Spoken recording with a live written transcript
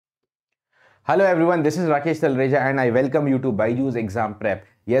Hello everyone, this is Rakesh Sir and I welcome you to BYJU'S Exam Prep.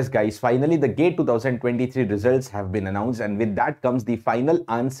 Yes guys, finally the GATE 2023 results have been announced, and with that comes the final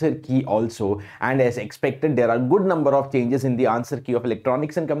answer key also. And as expected, there are good number of changes in the answer key of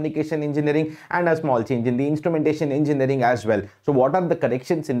Electronics and Communication Engineering and a small change in the Instrumentation Engineering as well. So what are the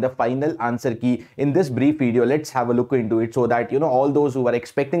corrections in the final answer key? In this brief video, let's have a look into it so that all those who are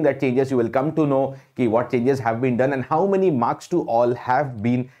expecting that changes, you will come to know what changes have been done and how many marks to all have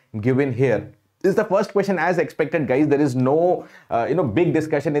been given here. This is the first question as expected, guys. There is no big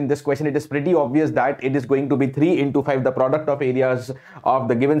discussion in this question. It is pretty obvious that it is going to be 3 into 5, the product of areas of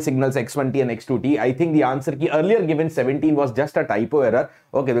the given signals x1t and x2t. I think the answer key earlier given 17 was just a typo error.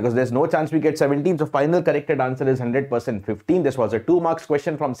 Okay, because there's no chance we get 17. So final corrected answer is 100% 15. This was a 2 marks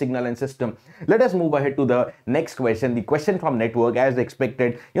question from signal and system. Let us move ahead to the next question. The question from network as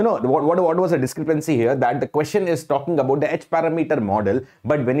expected. What was the discrepancy here? That the question is talking about the H parameter model,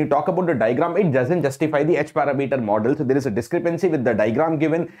 but when you talk about the diagram, it doesn't justify the H parameter model. So there is a discrepancy with the diagram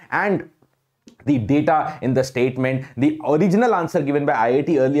given and the data in the statement. The original answer given by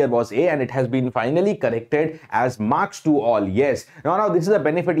IIT earlier was A, and it has been finally corrected as marks to all. Yes. Now this is a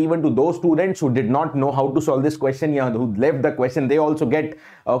benefit even to those students who did not know how to solve this question, who left the question. They also get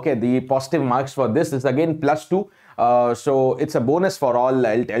the positive marks for this. This is again +2. So it's a bonus for all.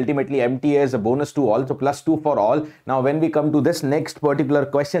 Ultimately, MTA is a bonus to all, so +2 for all. Now, when we come to this next particular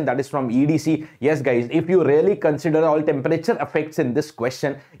question, that is from EDC. Yes, guys, if you really consider all temperature effects in this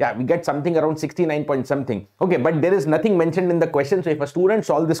question, we get something around 69 point something. Okay, but there is nothing mentioned in the question. So if a student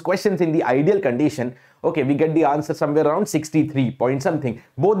solves this questions in the ideal condition, okay, we get the answer somewhere around 63 point something.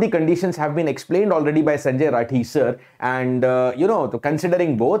 Both the conditions have been explained already by Rakesh Sir, and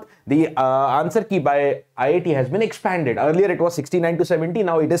considering both, the answer key by IIT has been expanded. Earlier it was 69 to 70,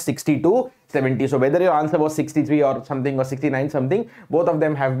 now it is 60 to 70. So whether your answer was 63 or something or 69 something, both of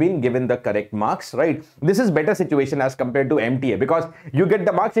them have been given the correct marks, right? This is better situation as compared to MTA, because you get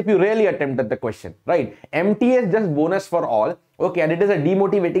the marks if you really attempted the question, right? MTA is just bonus for all. Okay, and it is a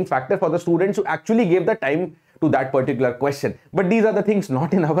demotivating factor for the students who actually gave the time to that particular question. But these are the things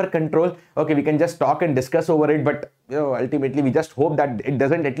not in our control. Okay, we can just talk and discuss over it, but ultimately we just hope that it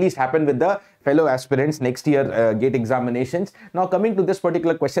doesn't at least happen with the fellow aspirants next year GATE examinations. Now coming to this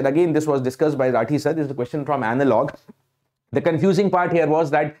particular question, again this was discussed by Rakesh Sir. This is a question from Analog. The confusing part here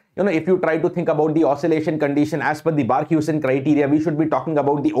was that, if you try to think about the oscillation condition as per the Bark-Hewson criteria, we should be talking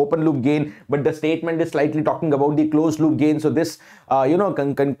about the open loop gain, but the statement is slightly talking about the closed loop gain. So this,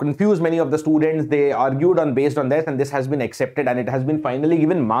 can confuse many of the students. They argued based on this, and this has been accepted, and it has been finally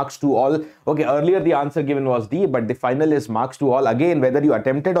given marks to all. Okay, earlier the answer given was D, but the final is marks to all. Again, whether you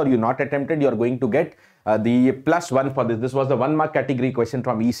attempted or you not attempted, you are going to get the +1 for this. This was the 1 mark category question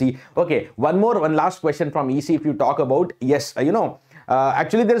from EC. Okay, one last question from EC. If you talk about, yes,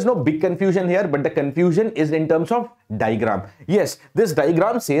 actually there is no big confusion here, but the confusion is in terms of diagram. Yes, this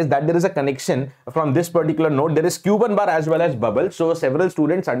diagram says that there is a connection from this particular node. There is Q1 bar as well as bubble. So several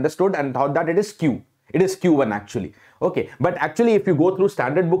students understood and thought that it is Q. It is Q1 actually. Okay, but actually if you go through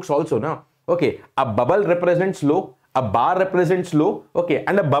standard books also now, okay, a bubble represents low, a bar represents low, okay,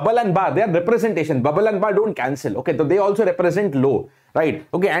 and a bubble and bar, they are representation. Bubble and bar don't cancel, okay, so they also represent low, right?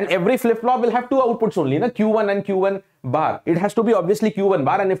 Okay, and every flip-flop will have 2 outputs only, Q1 and Q1 bar. It has to be obviously Q1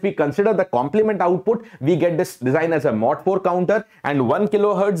 bar, and if we consider the complement output, we get this design as a mod 4 counter, and 1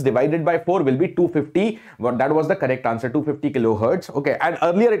 kilohertz divided by 4 will be 250. Well, that was the correct answer, 250 kilohertz. Okay, and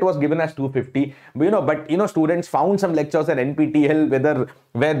earlier it was given as 250, but students found some lectures at NPTEL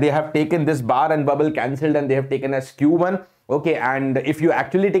where they have taken this bar and bubble cancelled and they have taken as Q1. Okay, and if you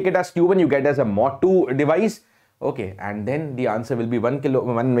actually take it as Q1, you get as a mod 2 device. Okay, and then the answer will be 1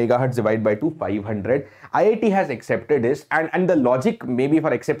 megahertz divided by 2, 500. IIT has accepted this, and the logic maybe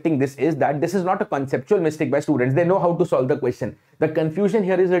for accepting this is that this is not a conceptual mistake by students. They know how to solve the question. The confusion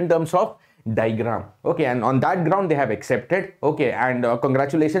here is in terms of diagram. Okay, and on that ground they have accepted. Okay, and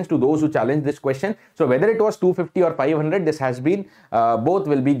congratulations to those who challenged this question. So whether it was 250 or 500, this has been both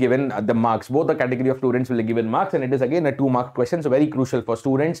will be given the marks. Both the category of students will be given marks, and it is again a 2-mark question, so very crucial for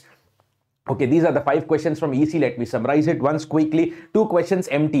students. Okay, these are the 5 questions from EC. Let me summarize it once quickly. 2 questions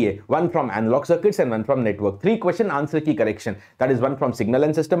MTA, 1 from analog circuits and 1 from network. 3 question answer key correction. That is 1 from signal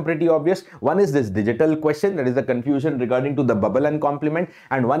and system, pretty obvious. 1 is this digital question, that is the confusion regarding to the bubble and complement,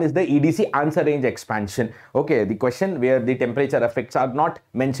 and 1 is the EDC answer range expansion. Okay, the question where the temperature effects are not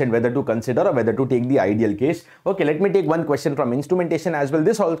mentioned, whether to consider or whether to take the ideal case. Okay, let me take 1 question from instrumentation as well.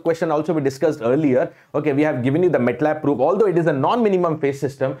 This whole question also we discussed earlier. Okay, we have given you the MATLAB proof. Although it is a non-minimum phase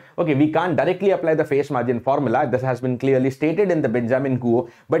system, okay, we can't can't directly apply the face margin formula. This has been clearly stated in the Benjamin Guo,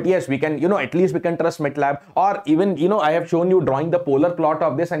 but yes, we can, at least we can trust MATLAB, or even, I have shown you drawing the polar plot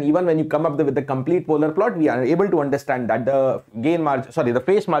of this, and even when you come up with the complete polar plot, we are able to understand that the the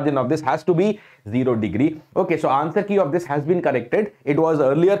face margin of this has to be 0 degree. Okay, so answer key of this has been corrected. It was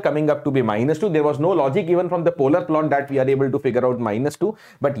earlier coming up to be -2. There was no logic even from the polar plot that we are able to figure out -2,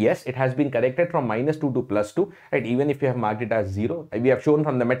 but yes, it has been corrected from -2 to +2, right? Even if you have marked it as 0, we have shown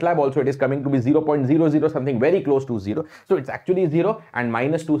from the MATLAB also it is coming to be 0.00 something, very close to 0. So it's actually 0, and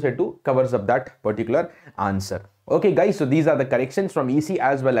 -2 covers up that particular answer. Okay guys, so these are the corrections from EC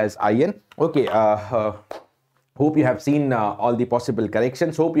as well as IN. Okay, hope you have seen all the possible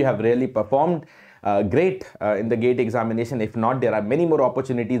corrections. Hope you have really performed great in the GATE examination. If not, there are many more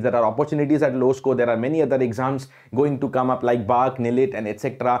opportunities. There are opportunities at low score. There are many other exams going to come up like BARC, NILIT, and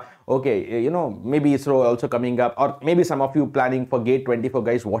etc. Okay, maybe ISRO also coming up, or maybe some of you planning for GATE 24.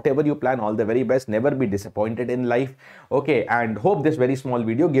 Guys, whatever you plan, all the very best. Never be disappointed in life. Okay, and hope this very small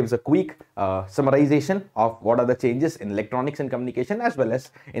video gives a quick summarization of what are the changes in electronics and communication as well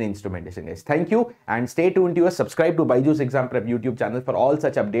as in instrumentation, guys. Thank you, and stay tuned to us. Subscribe to BYJU'S Exam Prep YouTube channel for all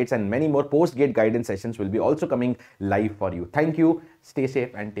such updates, and many more post-GATE guidance sessions will be also coming live for you. Thank you. Stay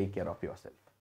safe and take care of yourself.